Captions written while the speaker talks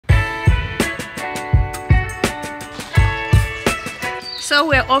So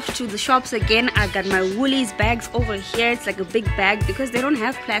we're off to the shops again. I got my Woolies bags over here. It's like a big bag because they don't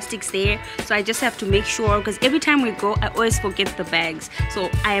have plastics there, so I just have to make sure, because every time we go I always forget the bags. So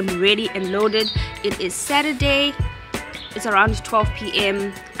I am ready and loaded. It is Saturday. It's around 12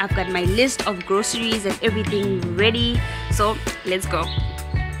 p.m. I've got my list of groceries and everything ready, so let's go.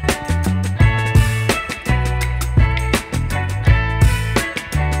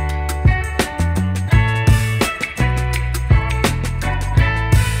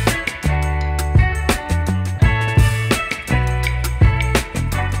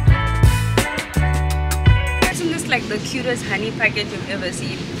 Like the cutest honey packet you've ever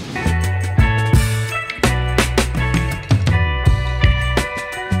seen.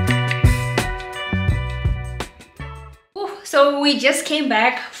 So we just came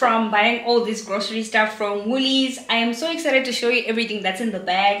back from buying all this grocery stuff from Woolies. I am so excited to show you everything that's in the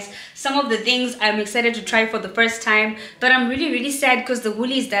bags. Some of the things I'm excited to try for the first time, but I'm really sad because the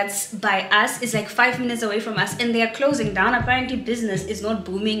Woolies that's by us is like 5 minutes away from us and they are closing down. Apparently business is not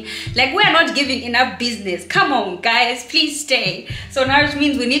booming. Like, we are not giving enough business. Come on guys, please stay. So now it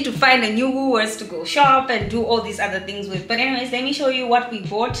means we need to find a new Woolworths to go shop and do all these other things with. But anyways, let me show you what we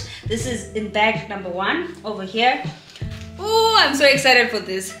bought. This is in bag number 1 over here. Oh, I'm so excited for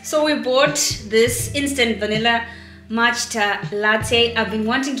this. So we bought this instant vanilla matcha latte. I've been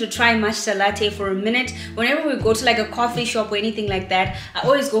wanting to try matcha latte for a minute. Whenever we go to like a coffee shop or anything like that, I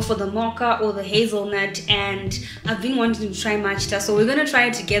always go for the mocha or the hazelnut, and I've been wanting to try matcha. So we're gonna try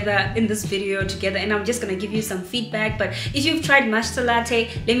it together in this video together, and I'm just gonna give you some feedback. But if you've tried matcha latte,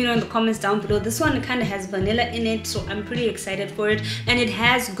 let me know in the comments down below. This one kind of has vanilla in it, so I'm pretty excited for it, and it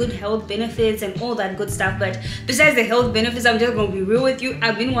has good health benefits and all that good stuff. But besides the health benefits, I'm just gonna be real with you,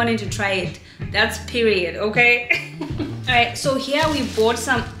 I've been wanting to try it. That's period, okay? Alright, so here we bought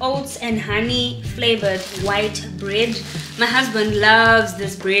some oats and honey flavored white bread. My husband loves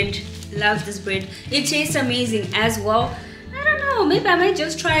this bread. It tastes amazing as well. I don't know, maybe I might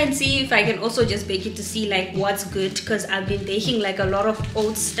just try and see if I can also just bake it to see like what's good, because I've been baking like a lot of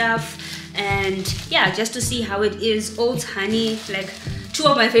oat stuff, and yeah, just to see how it is. Oats, honey, like 2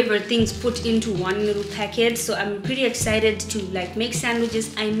 of my favorite things put into one little packet. So I'm pretty excited to like make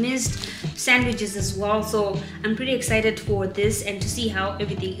sandwiches. I missed sandwiches as well, so I'm pretty excited for this and to see how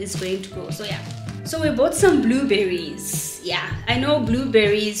everything is going to go. So yeah, so we bought some blueberries. Yeah, I know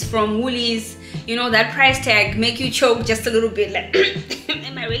blueberries from Woolies, you know, that price tag make you choke just a little bit, like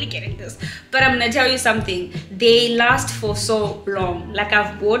am I really getting this? But I'm gonna tell you something, they last for so long. Like,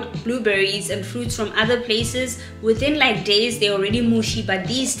 I've bought blueberries and fruits from other places, within like days they're already mushy, but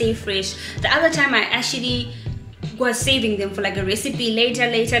these stay fresh. The other time I actually was saving them for like a recipe later,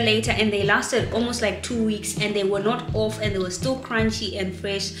 and they lasted almost like 2 weeks and they were not off and they were still crunchy and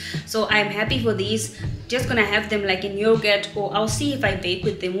fresh. So I'm happy for these. Just gonna have them like in yogurt, or I'll see if I bake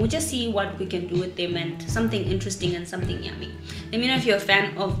with them. We'll just see what we can do with them, and something interesting and something yummy. Let me know if you're a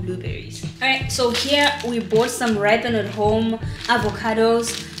fan of blueberries. Alright, so here we bought some ripen at home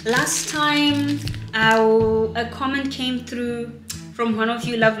avocados. Last time a comment came through from one of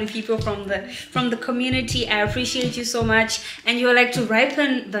you lovely people from the community. I appreciate you so much. And you're like, to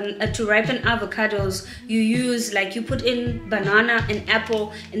ripen avocados, you put in banana and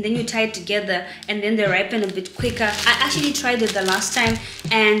apple and then you tie it together and then they ripen a bit quicker. I actually tried it the last time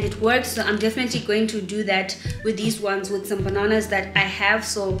and it worked, so I'm definitely going to do that with these ones with some bananas that I have.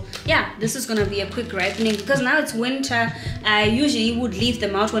 So yeah, this is gonna be a quick ripening because now it's winter. I usually would leave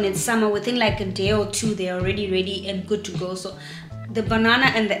them out when it's summer. Within like a day or 2 they're already ready and good to go. So the banana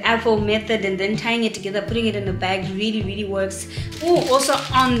and the apple method and then tying it together, putting it in a bag, really works. Oh, also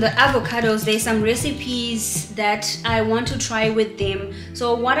on the avocados, there's some recipes that I want to try with them.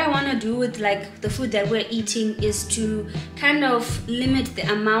 So what I want to do with like the food that we're eating is to kind of limit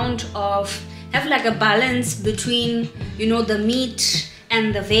the amount of, have like a balance between, you know, the meat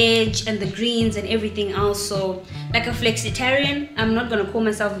and the veg and the greens and everything else. So like a flexitarian. I'm not gonna call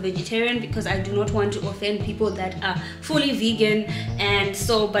myself a vegetarian because I do not want to offend people that are fully vegan, and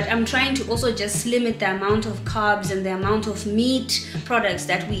so, but I'm trying to also just limit the amount of carbs and the amount of meat products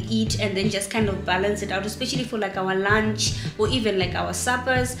that we eat, and then just kind of balance it out, especially for like our lunch or even like our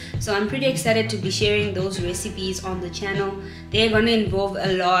suppers. So I'm pretty excited to be sharing those recipes on the channel. They're gonna involve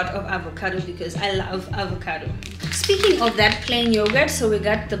a lot of avocado because I love avocado. Speaking of that plain yogurt, so we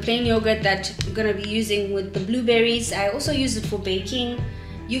got the plain yogurt that we're gonna be using with the blueberries. I also use it for baking.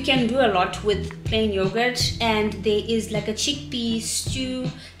 You can do a lot with plain yogurt, and there is like a chickpea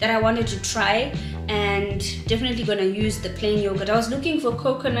stew that I wanted to try, and definitely gonna use the plain yogurt. I was looking for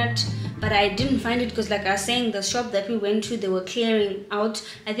coconut but I didn't find it because, like I was saying, the shop that we went to, they were clearing out.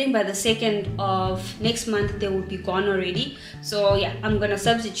 I think by the 2nd of next month they will be gone already. So yeah, I'm gonna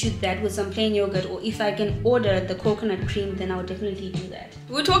substitute that with some plain yogurt, or if I can order the coconut cream, then I'll definitely do that.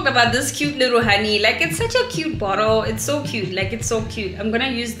 We talked about this cute little honey. Like, it's such a cute bottle. It's so cute. Like, it's so cute. I'm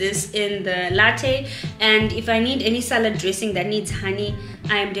gonna use this in the latte, and if I need any salad dressing that needs honey,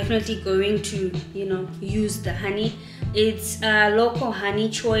 I am definitely going to, you know, use the honey. It's a local honey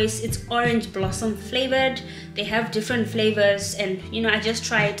choice. It's orange blossom flavored. They have different flavors, and you know, I just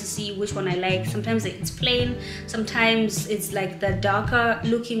try to see which one I like. Sometimes it's plain, sometimes it's like the darker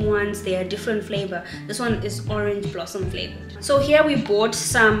looking ones. They are different flavor. This one is orange blossom flavored. So here we bought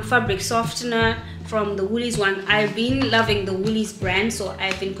some fabric softener from the Woolies one. I've been loving the Woolies brand, so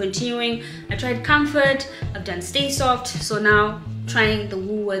I've been continuing. I tried Comfort, I've done Stay Soft, so now trying the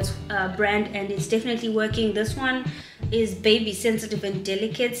Woolworths brand, and it's definitely working. This one is baby sensitive and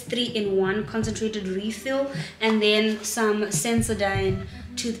delicate, 3-in-1 concentrated refill, and then some Sensodyne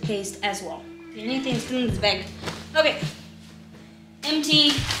toothpaste as well. Anything still in this bag? Okay,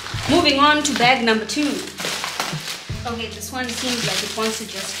 empty. Moving on to bag number 2. Okay, this one seems like it wants to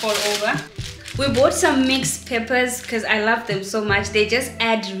just fall over. We bought some mixed peppers because I love them so much. They just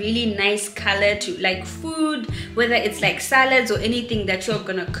add really nice color to like food, whether it's like salads or anything that you're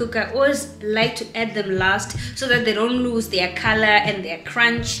gonna cook. I always like to add them last so that they don't lose their color and their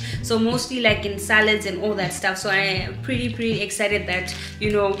crunch. So mostly like in salads and all that stuff. So I am pretty excited that,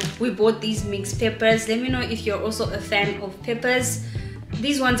 you know, we bought these mixed peppers. Let me know if you're also a fan of peppers.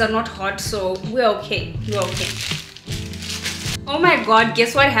 These ones are not hot, so we're okay. We're okay. Oh my god,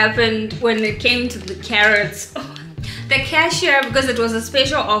 guess what happened when it came to the carrots? The cashier, because it was a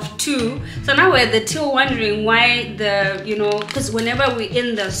special of 2, so now we're at the till wondering why the, you know, because whenever we're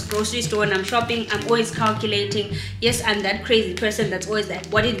in the grocery store and I'm shopping, I'm always calculating. Yes, I'm that crazy person that's always like,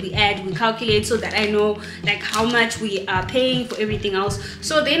 what did we add? We calculate so that I know like how much we are paying for everything else.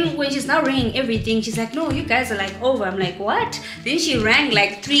 So then when she's now ringing everything, she's like, no, you guys are like over. I'm like, what? Then she rang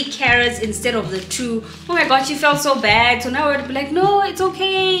like 3 carrots instead of the 2. Oh my god, she felt so bad. So now we're like, no, it's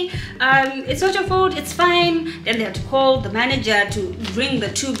okay, it's not your fault, it's fine. Then they had to call the manager to bring the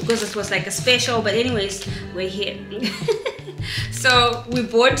 2 because it was like a special, but anyways, we're here. So we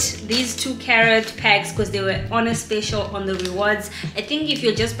bought these 2 carrot packs because they were on a special on the rewards. I think if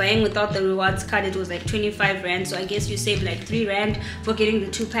you're just buying without the rewards card, it was like 25 rand, so I guess you save like 3 rand for getting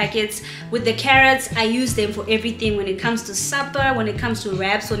the 2 packets. With the carrots, I use them for everything. When it comes to supper, when it comes to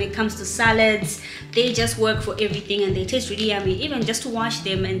wraps, when it comes to salads, they just work for everything, and they taste really yummy. Even just to wash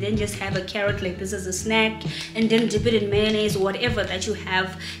them and then just have a carrot like this as a snack and then dip it in mayonnaise or whatever that you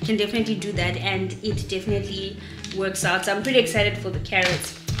have, can definitely do that, and it definitely works out. So I'm pretty excited for the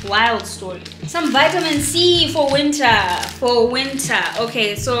carrots. Wild story. Some vitamin C for winter.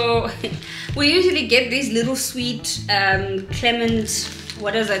 Okay, so we usually get these little sweet clement,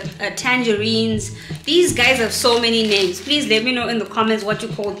 what is it, tangerines. These guys have so many names. Please let me know in the comments what you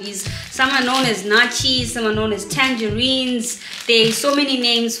call these. Some are known as nachis, some are known as tangerines. There's so many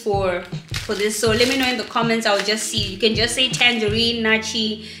names for this, so let me know in the comments. I'll just see. You can just say tangerine,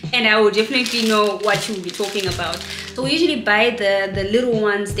 nachi, and I will definitely know what you'll be talking about. So we usually buy the little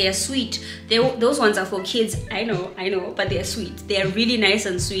ones. They are sweet. Those ones are for kids. I know, but they're sweet. They're really nice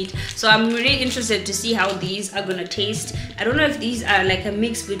and sweet. So I'm really interested to see how these are gonna taste. I don't know if these are like a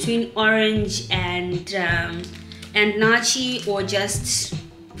mix between orange and nachi, or just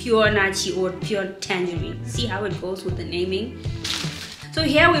pure nachi or pure tangerine. See how it goes with the naming. So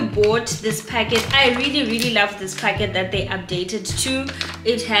here we bought this packet. I really love this packet that they updated to.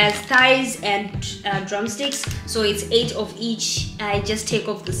 It has thighs and drumsticks, so it's 8 of each. I just take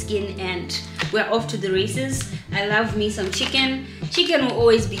off the skin and we're off to the races. I love me some chicken. Chicken will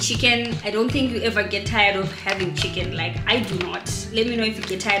always be chicken. I don't think you ever get tired of having chicken. Like, I do not. Let me know if you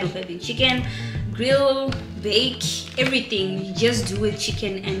get tired of having chicken. Grill, bake, everything, you just do with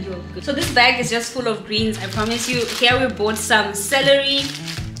chicken and you're good. So this bag is just full of greens, I promise you. Here we bought some celery.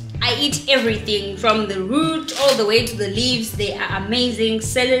 I eat everything from the root all the way to the leaves. They are amazing.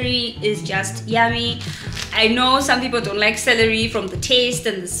 Celery is just yummy. I know some people don't like celery from the taste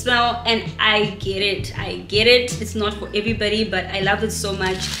and the smell, and I get it. It's not for everybody, but I love it so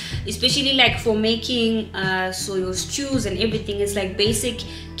much, especially like for making so your stews and everything. It's like basic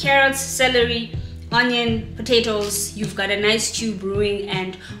carrots, celery, onion, potatoes. You've got a nice stew brewing,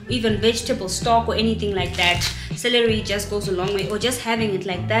 and even vegetable stock or anything like that. Celery just goes a long way. Or just having it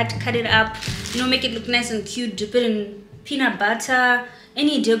like that, cut it up, you know, make it look nice and cute, dip it in peanut butter,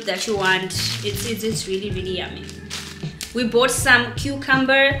 any dip that you want. It's really yummy. We bought some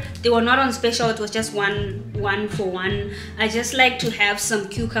cucumber. They were not on special, it was just one for one. I just like to have some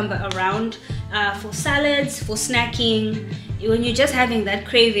cucumber around for salads, for snacking. When you're just having that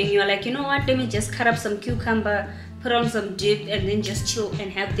craving, you're like, you know what, let me just cut up some cucumber, put on some dip, and then just chill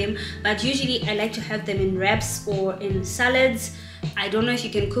and have them. But usually I like to have them in wraps or in salads. I don't know if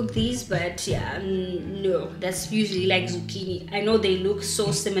you can cook these, but yeah, no, that's usually like zucchini. I know they look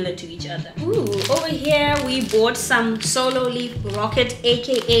so similar to each other. Ooh, over here we bought some solo leaf rocket,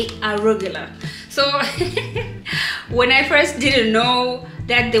 aka arugula. So when I first didn't know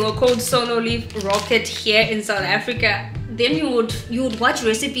that they were called solo leaf rocket here in South Africa, then you would watch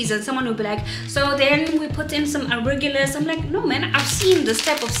recipes and someone would be like, so then we put in some arugula. I'm like, no man, I've seen this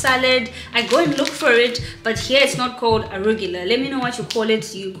type of salad. I go and look for it, but here it's not called arugula. Let me know what you call it.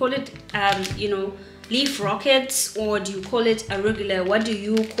 Do you call it you know, leaf rockets, or do you call it arugula? What do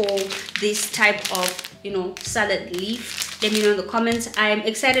you call this type of, you know, salad leaf? Let me know in the comments. I'm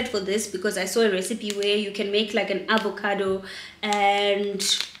excited for this because I saw a recipe where you can make like an avocado and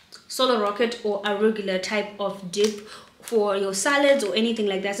solo rocket or arugula type of dip for your salads or anything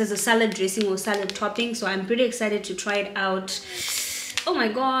like that, as a salad dressing or salad topping. So I'm pretty excited to try it out. Oh my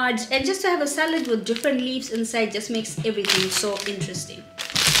god, and just to have a salad with different leaves inside just makes everything so interesting.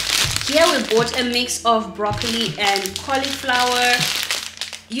 Here we bought a mix of broccoli and cauliflower.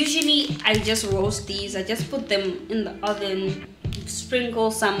 Usually I just roast these. I just put them in the oven,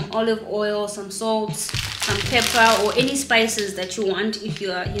 sprinkle some olive oil, some salt, some pepper, or any spices that you want. If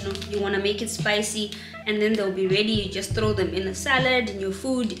you are, you know, you want to make it spicy, and then they'll be ready. You just throw them in a salad, in your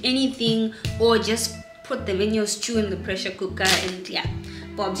food, anything, or just put them in your stew in the pressure cooker, and yeah,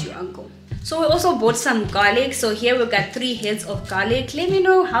 Bob's your uncle. So we also bought some garlic. So here we've got 3 heads of garlic. Let me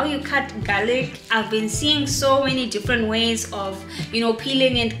know how you cut garlic. I've been seeing so many different ways of, you know,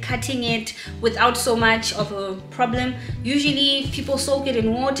 peeling it, cutting it without so much of a problem. Usually people soak it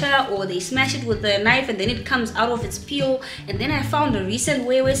in water or they smash it with a knife and then it comes out of its peel. And then I found a recent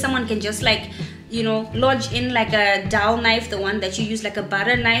way where someone can just like, you know, lodge in like a dowel knife, the one that you use like a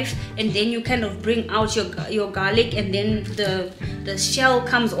butter knife, and then you kind of bring out your garlic, and then the shell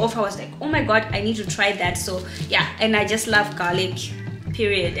comes off. I was like, oh my god, I need to try that. So yeah, and I just love garlic,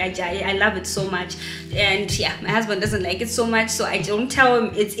 period. I love it so much. And yeah, my husband doesn't like it so much, so I don't tell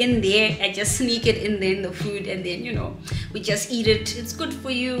him it's in there. I just sneak it in there in the food, and then, you know, we just eat it. It's good for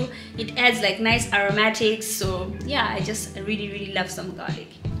you. It adds like nice aromatics. So yeah, I really love some garlic.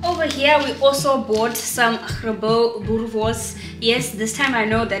 Over here we also bought some Woolworths. Yes, this time I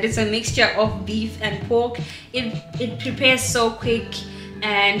know that it's a mixture of beef and pork. It prepares so quick,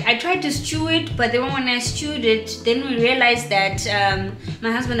 and I tried to stew it, but then when I stewed it, then we realized that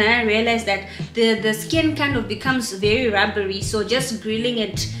my husband and I realized that the skin kind of becomes very rubbery. So just grilling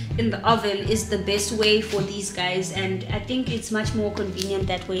it in the oven is the best way for these guys, and I think it's much more convenient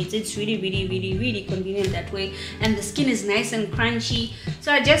that way. It's really convenient that way, and the skin is nice and crunchy.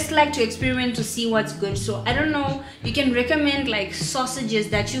 So I just like to experiment to see what's good. So I don't know, you can recommend like sausages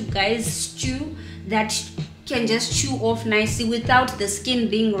that you guys stew that can just chew off nicely without the skin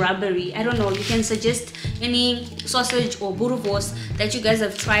being rubbery. I don't know, you can suggest any sausage or boerewors that you guys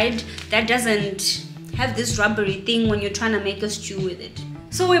have tried that doesn't have this rubbery thing when you're trying to make a stew with it.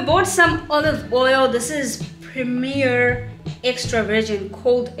 So we bought some olive oil. This is Premier extra virgin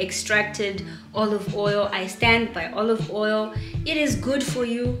cold extracted olive oil. I stand by olive oil. It is good for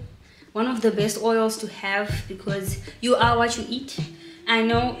you. One of the best oils to have because you are what you eat. I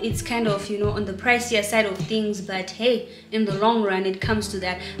know it's kind of, you know, on the pricier side of things, but hey, in the long run it comes to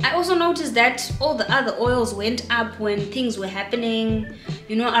that. I also noticed that all the other oils went up when things were happening,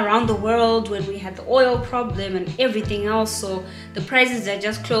 you know, around the world, when we had the oil problem and everything else. So the prices are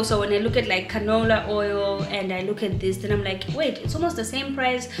just close. So when I look at like canola oil and I look at this, then I'm like, wait, it's almost the same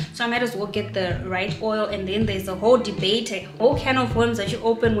price, so I might as well get the right oil. And then there's a whole debate, a whole can of worms that you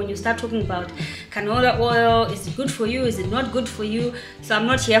open when you start talking about canola oil. Is it good for you? Is it not good for you? So I'm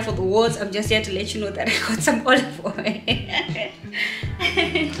not here for the wars. I'm just here to let you know that I got some olive oil.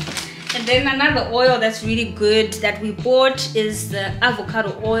 And then another oil that's really good that we bought is the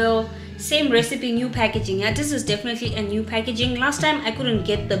avocado oil. Same recipe, new packaging. Yeah, this is definitely a new packaging. Last time I couldn't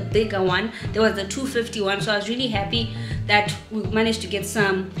get the bigger one. There was the 250 one, so I was really happy that we managed to get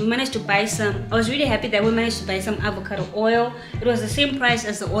some. We managed to buy some. I was really happy that we managed to buy some avocado oil. It was the same price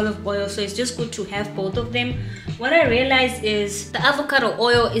as the olive oil, so it's just good to have both of them. What I realized is the avocado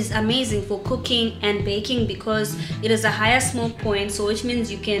oil is amazing for cooking and baking because it is a higher smoke point, so which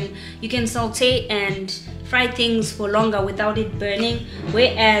means you can saute and fry things for longer without it burning,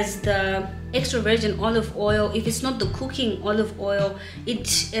 whereas the extra virgin olive oil. If it's not the cooking olive oil,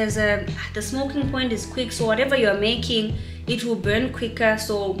 it is the smoking point is quick, so whatever you're making, it will burn quicker.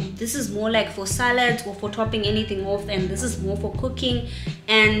 So this is more like for salads or for topping anything off, and this is more for cooking,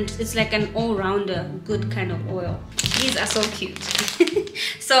 and it's like an all-rounder good kind of oil. These are so cute.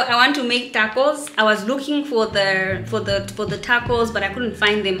 So I want to make tacos. I was looking for the tacos, but I couldn't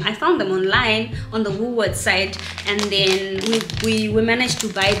find them. I found them online on the Woolworths site, and then we managed to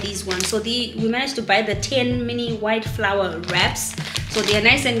buy these ones. So we managed to buy the 10 mini white flour wraps. So they are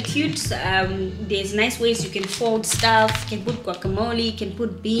nice and cute. There's nice ways you can fold stuff. You can put guacamole, you can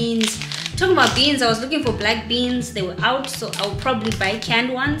put beans. Talking about beans, I was looking for black beans. They were out, so I'll probably buy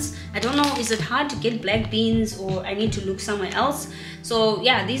canned ones. I don't know, is it hard to get black beans, or I need to look somewhere else? So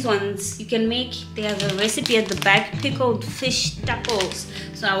yeah, these ones you can make. They have a recipe at the back, pickled fish tacos.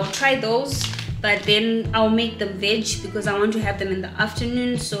 So I will try those, but then I'll make them veg because I want to have them in the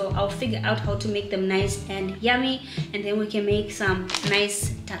afternoon. So I'll figure out how to make them nice and yummy, and then we can make some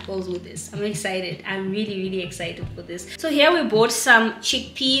nice tacos with this. I'm excited. I'm really excited for this. So here we bought some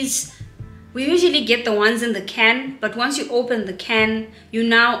chickpeas. We usually get the ones in the can, but once you open the can, you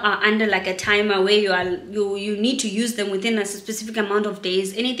now are under like a timer where you need to use them within a specific amount of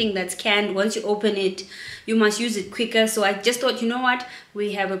days. Anything that's canned, once you open it, you must use it quicker. So I just thought, you know what,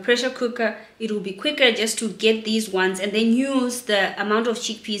 we have a pressure cooker, it will be quicker just to get these ones and then use the amount of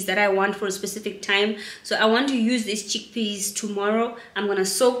chickpeas that I want for a specific time. So I want to use these chickpeas tomorrow. I'm gonna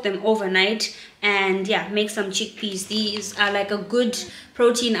soak them overnight and yeah, make some chickpeas. These are like a good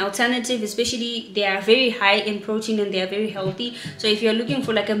protein alternative, especially they are very high in protein and they are very healthy. So if you're looking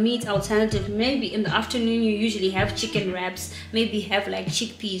for like a meat alternative, maybe in the afternoon you usually have chicken wraps, maybe have like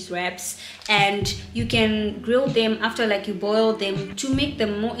chickpeas wraps, and you can grill them after like you boil them to make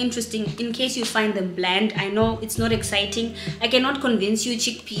them more interesting in case you find them bland. I know it's not exciting. I cannot convince you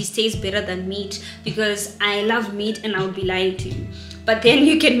chickpeas taste better than meat because I love meat and I would be lying to you. But then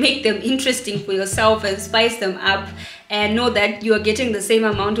you can make them interesting for yourself and spice them up and know that you are getting the same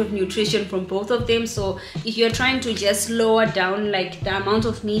amount of nutrition from both of them. So if you're trying to just lower down like the amount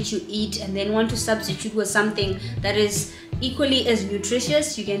of meat you eat and then want to substitute with something that is equally as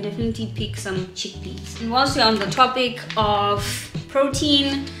nutritious, you can definitely pick some chickpeas. And whilst we're on the topic of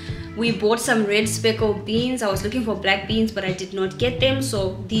protein, we bought some red speckled beans. I was looking for black beans, but I did not get them.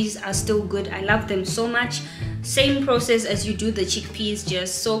 So these are still good. I love them so much. Same process as you do the chickpeas,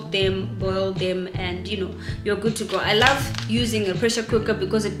 just soak them, boil them, and you know, you're good to go. I love using a pressure cooker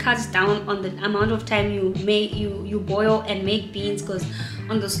because it cuts down on the amount of time you boil and make beans, because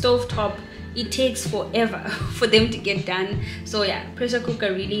on the stove top it takes forever for them to get done. So yeah, pressure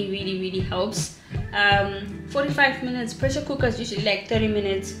cooker really helps. 45 minutes. Pressure cooker is usually like 30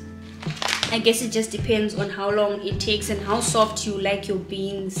 minutes. I guess it just depends on how long it takes and how soft you like your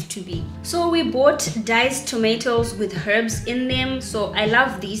beans to be. So we bought diced tomatoes with herbs in them. So I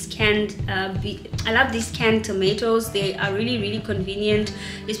love these canned tomatoes. They are really convenient,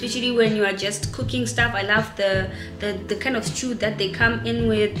 especially when you are just cooking stuff. I love the kind of stew that they come in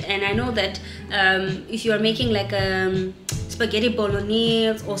with, and I know that if you are making like a spaghetti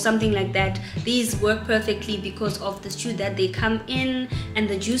bolognese or something like that, these work perfectly because of the stew that they come in and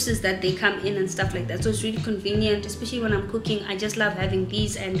the juices that they come in and stuff like that. So it's really convenient, especially when I'm cooking. I just love having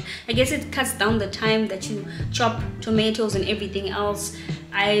these, and I guess it cuts down the time that you chop tomatoes and everything else.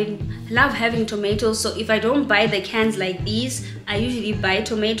 I love having tomatoes, so if I don't buy the cans like these, I usually buy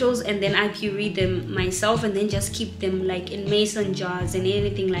tomatoes and then I puree them myself and then just keep them like in mason jars and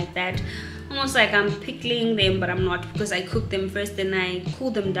anything like that. Almost like I'm pickling them, but I'm not, because I cook them first, then I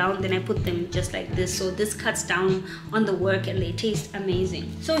cool them down, then I put them just like this. So this cuts down on the work and they taste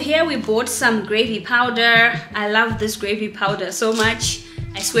amazing. So here we bought some gravy powder. I love this gravy powder so much.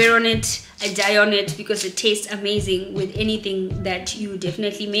 I swear on it, I die on it, because it tastes amazing with anything that you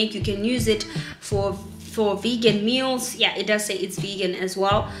definitely make. You can use it for vegan meals. Yeah, it does say it's vegan as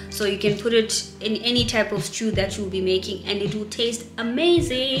well, so you can put it in any type of stew that you'll be making and it will taste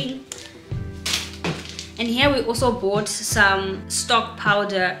amazing. And here we also bought some stock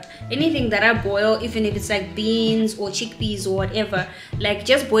powder. Anything that I boil, even if it's like beans or chickpeas or whatever, like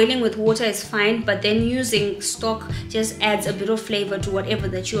just boiling with water is fine, but then using stock just adds a bit of flavor to whatever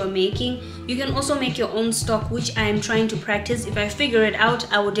that you are making. You can also make your own stock, which I am trying to practice. If I figure it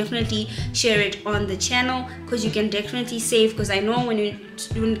out, I will definitely share it on the channel, because you can definitely save, because I know when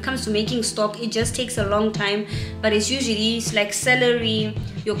it comes to making stock, it just takes a long time, but it's usually like celery,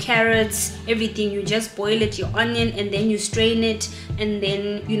 your carrots, everything. You just boil it, your onion, and then you strain it, and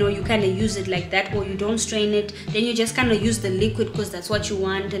then you kind of use it like that, or you don't strain it, then you just kind of use the liquid because that's what you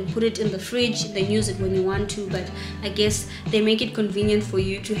want, and put it in the fridge, then use it when you want to. But I guess they make it convenient for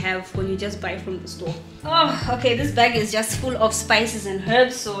you to have when you just buy from the store. Oh, okay, this bag is just full of spices and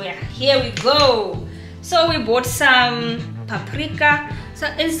herbs, so yeah, here we go. So we bought some paprika. So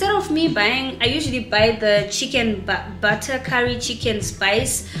instead of me buying, I usually buy the chicken butter curry chicken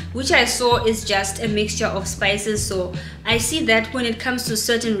spice, which I saw is just a mixture of spices. So I see that when it comes to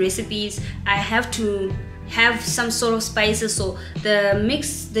certain recipes, I have to have some sort of spices. So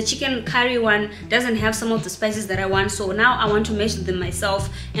the chicken curry one doesn't have some of the spices that I want, so now I want to measure them myself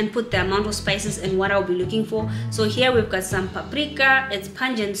and put the amount of spices and what I'll be looking for. So here we've got some paprika, it's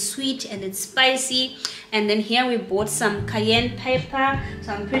pungent, sweet, and it's spicy. And then here we bought some cayenne pepper,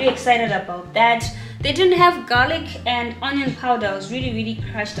 so I'm pretty excited about that. They didn't have garlic and onion powder. I was really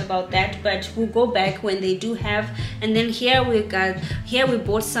crushed about that, but we'll go back when they do have. And then here we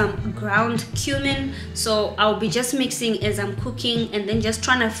bought some ground cumin, so I'll be just mixing as I'm cooking, and then just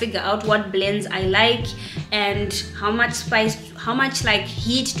trying to figure out what blends I like and how much spice, how much like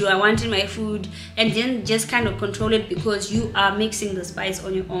heat do I want in my food, and then just kind of control it because you are mixing the spice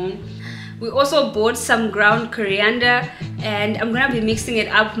on your own. We also bought some ground coriander, and I'm gonna be mixing it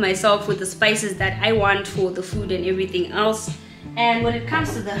up myself with the spices that I want for the food and everything else. And when it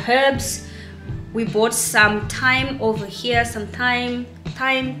comes to the herbs, we bought some thyme over here, some thyme.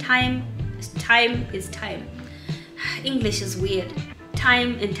 Thyme is thyme. English is weird.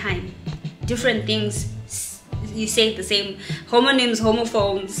 Thyme and thyme, different things. You say it the same. Homonyms,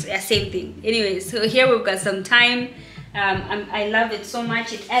 homophones, yeah, same thing. Anyways, so here we've got some thyme. I love it so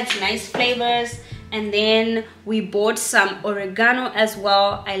much. It adds nice flavors. And then we bought some oregano as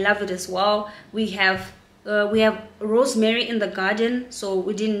well. I love it as well. We have rosemary in the garden, so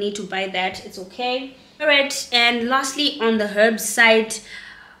we didn't need to buy that. It's okay. All right, and lastly, on the herbs side,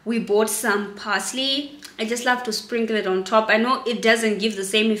 we bought some parsley. I just love to sprinkle it on top. I know it doesn't give the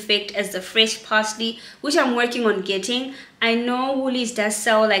same effect as the fresh parsley, which I'm working on getting. I know Woolies does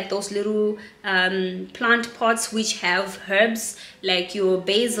sell like those little plant pots which have herbs like your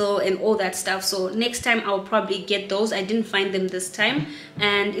basil and all that stuff. So next time I'll probably get those. I didn't find them this time,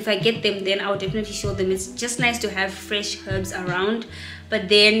 and if I get them, then I'll definitely show them. It's just nice to have fresh herbs around. But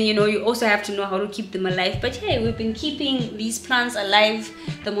then, you also have to know how to keep them alive. But hey, we've been keeping these plants alive,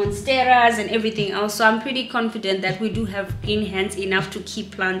 the monsteras and everything else. So I'm pretty confident that we do have green hands enough to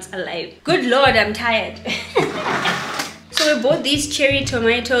keep plants alive. Good Lord, I'm tired. So we bought these cherry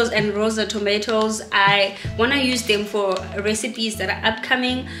tomatoes and rosa tomatoes. I want to use them for recipes that are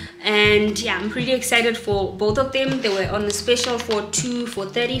upcoming, and yeah, I'm pretty excited for both of them. They were on a special for 2 for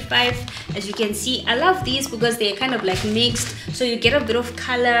 35. As you can see, I love these because they're kind of like mixed, so you get a bit of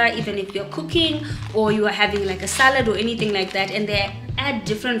color even if you're cooking or you are having like a salad or anything like that, and they add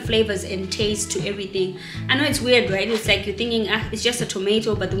different flavors and taste to everything. I know it's weird, right? It's like you're thinking, it's just a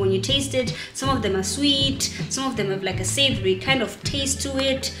tomato, but when you taste it, some of them are sweet, some of them have like a savory kind of taste to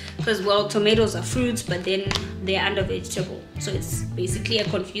it, because, well, tomatoes are fruits, but then they're under vegetable, so it's basically a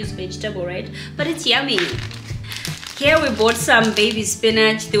confused vegetable, right? But it's yummy. Here we bought some baby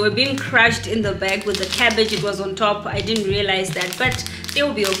spinach. They were being crushed in the bag with the cabbage. It was on top. I didn't realize that, but they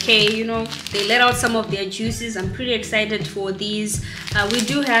will be okay. They let out some of their juices. I'm pretty excited for these. We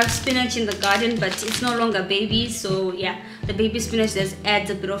do have spinach in the garden, but it's no longer baby, so yeah, the baby spinach does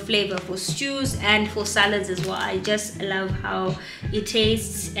adds a bit of flavor for stews and for salads as well. I just love how it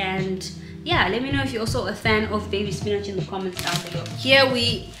tastes. And yeah, let me know if you're also a fan of baby spinach in the comments down below. Here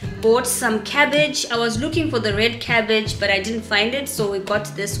we bought some cabbage. I was looking for the red cabbage, but I didn't find it, so we got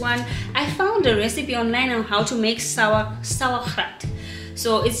this one. I found a recipe online on how to make sauerkraut.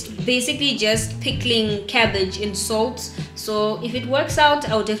 So it's basically just pickling cabbage in salt. So if it works out,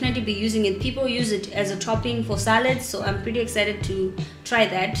 I'll definitely be using it. People use it as a topping for salads, so I'm pretty excited to try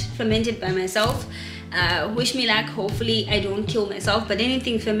that. Fermented by myself. Wish me luck. Hopefully I don't kill myself, but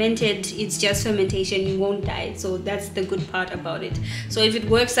anything fermented, it's just fermentation, you won't die, so that's the good part about it. So if it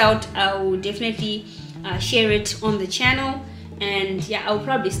works out, I will definitely share it on the channel. And yeah, I'll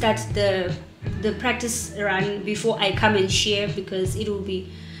probably start the practice run before I come and share, because it will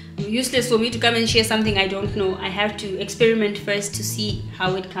be useless for me to come and share something I don't know. I have to experiment first to see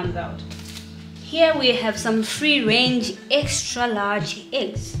how it comes out. Here we have some free range extra large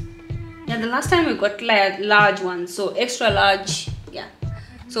eggs. Yeah, the last time we got large ones, so extra large, yeah.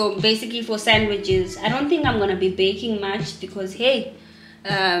 So basically for sandwiches. I don't think I'm gonna be baking much because, hey,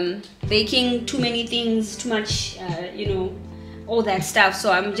 baking too many things, too much, all that stuff.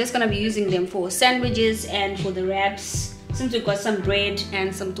 So I'm just gonna be using them for sandwiches and for the wraps since we've got some bread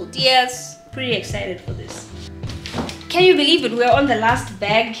and some tortillas. Pretty excited for this. Can you believe it? We're on the last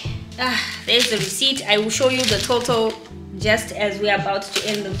bag. There's the receipt. I will show you the total just as we're about to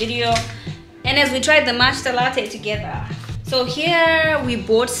end the video and as we try the matcha latte together. So here we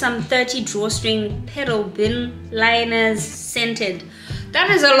bought some 30 drawstring pedal bin liners scented. That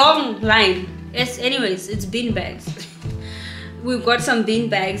is a long line. Anyways, it's bin bags. We've got some bin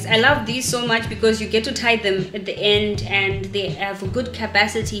bags. I love these so much because you get to tie them at the end and they have a good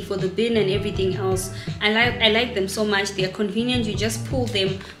capacity for the bin and everything else. I like them so much. They're convenient. You just pull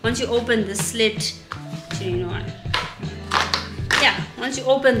them. Once you open the slit, you know what? Yeah, once you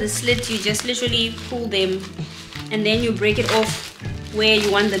open the slit, you just literally pull them and then you break it off where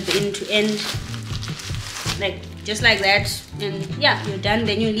you want the bin to end, like just like that, and yeah, you're done.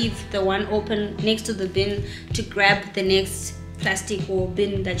 Then you leave the one open next to the bin to grab the next plastic or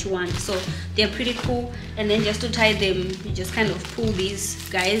bin that you want. So they're pretty cool. And then just to tie them, you just kind of pull these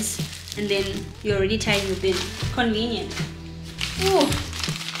guys and then you're already tying your bin. Convenient. Ooh.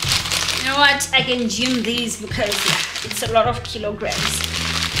 You know what, I can gym these because it's a lot of kilograms.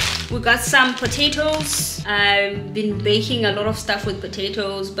 We got some potatoes. I've been baking a lot of stuff with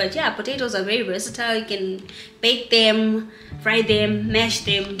potatoes, but yeah, potatoes are very versatile. You can bake them, fry them, mash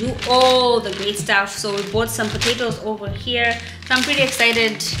them, do all the great stuff. So we bought some potatoes over here. So I'm pretty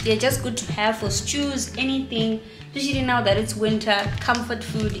excited. They're just good to have for stews, anything. Especially now that it's winter, comfort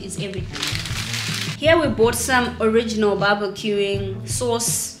food is everything. Here we bought some original barbecuing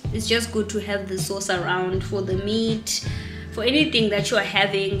sauce. It's just good to have the sauce around for the meat, for anything that you are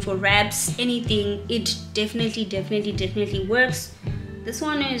having, for wraps, anything. It definitely works. This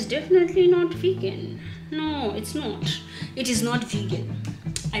one is definitely not vegan. No, it's not. It is not vegan.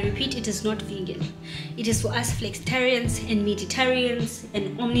 I repeat, it is not vegan. It is for us flexitarians and meatitarians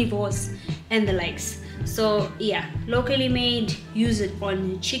and omnivores and the likes. So yeah, locally made. Use it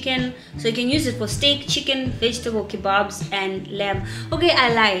on chicken. So you can use it for steak, chicken, vegetable kebabs, and lamb. Okay,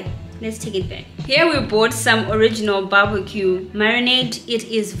 I lied. Let's take it back. Here we bought some original barbecue marinade. It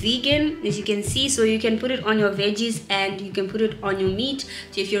is vegan, as you can see, so you can put it on your veggies and you can put it on your meat.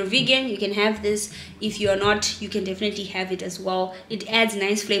 So if you're vegan, you can have this. If you're not, you can definitely have it as well. It adds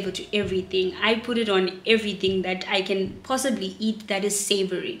nice flavor to everything. I put it on everything that I can possibly eat that is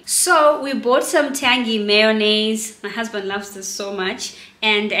savory. So we bought some tangy mayonnaise. My husband loves this so much,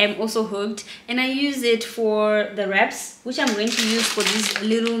 and I'm also hooked, and I use it for the wraps, which I'm going to use for these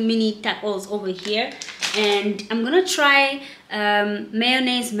little mini tacos over here. And I'm gonna try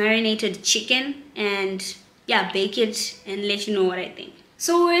mayonnaise marinated chicken and yeah, bake it and let you know what I think.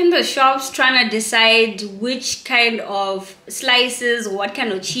 So we're in the shops trying to decide which kind of slices or what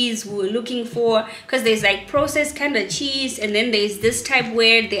kind of cheese we're looking for, because there's like processed kind of cheese, and then there's this type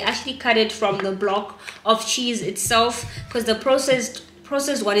where they actually cut it from the block of cheese itself, because the processed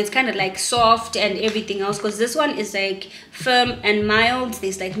one is kind of like soft and everything else, because this one is like firm and mild.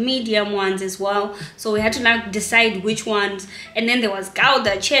 There's like medium ones as well, so we had to like decide which ones. And then there was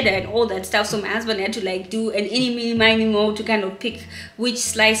Gouda, cheddar, and all that stuff, so my husband had to like do an eeny meeny miny mo to kind of pick which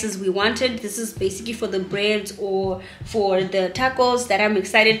slices we wanted. This is basically for the breads or for the tacos that I'm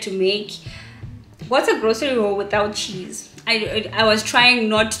excited to make. What's a grocery haul without cheese? I was trying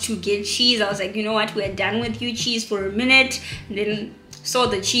not to get cheese. I was like, you know what, we're done with you cheese for a minute. And then saw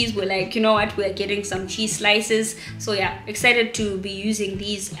the cheese, we're like, you know what, we're getting some cheese slices. So yeah, excited to be using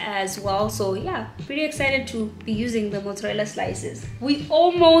these as well. So yeah, pretty excited to be using the mozzarella slices. We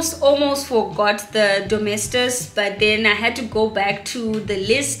almost forgot the domestos, but then I had to go back to the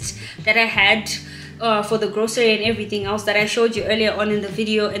list that I had for the grocery and everything else that I showed you earlier on in the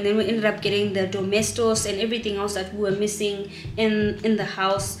video, and then we ended up getting the domestos and everything else that we were missing in the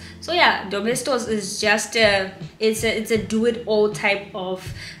house. So yeah, domestos is just it's a do-it-all type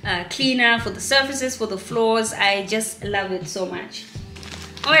of cleaner for the surfaces, for the floors. I just love it so much.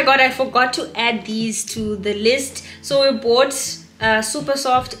 Oh my god, I forgot to add these to the list. So we bought super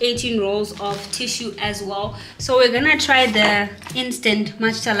soft 18 rolls of tissue as well. So we're gonna try the instant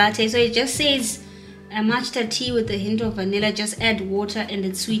matcha latte. So it just says a matcha tea with a hint of vanilla. Just add water and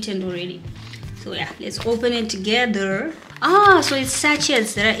it's sweetened already. So yeah, let's open it together. Ah, so it's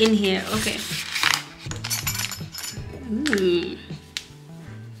sachets that are in here. Okay.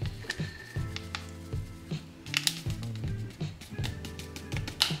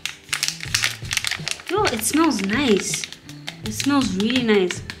 Oh, it smells nice. It smells really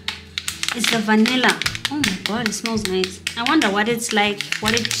nice. It's the vanilla. Oh my god, it smells nice. I wonder what it's like,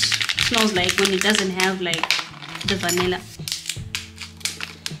 what it smells like when it doesn't have like the vanilla.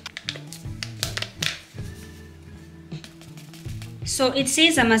 So it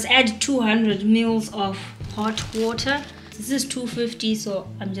says I must add 200 ml of hot water. This is 250, so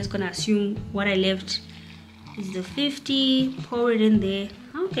I'm just gonna assume what I left is the 50. Pour it in there.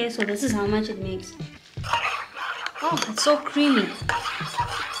 Okay, so this is how much it makes. Oh, it's so creamy.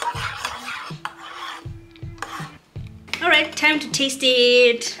 All right, time to taste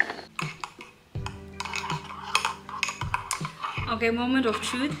it. Okay, moment of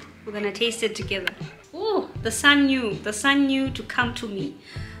truth. We're gonna taste it together. Oh, the sun knew to come to me.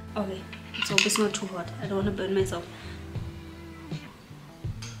 Okay, let's hope it's not too hot. I don't want to burn myself.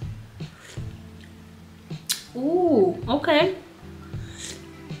 Ooh, okay.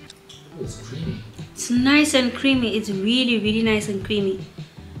 It's creamy. It's nice and creamy. It's really, really nice and creamy.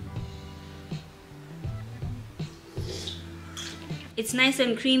 It's nice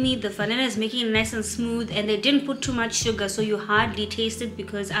and creamy. The vanilla is making it nice and smooth, and they didn't put too much sugar, so you hardly taste it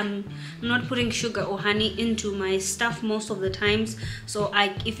because I'm not putting sugar or honey into my stuff most of the times. So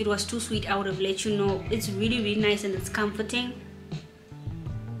if it was too sweet, I would have let you know. It's really, really nice and it's comforting.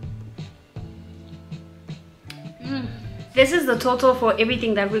 This is the total for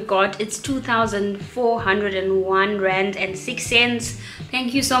everything that we got. It's 2,401 rand and 6 cents.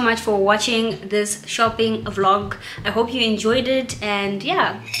 Thank you so much for watching this shopping vlog. I hope you enjoyed it, and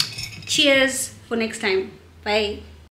yeah, cheers for next time. Bye.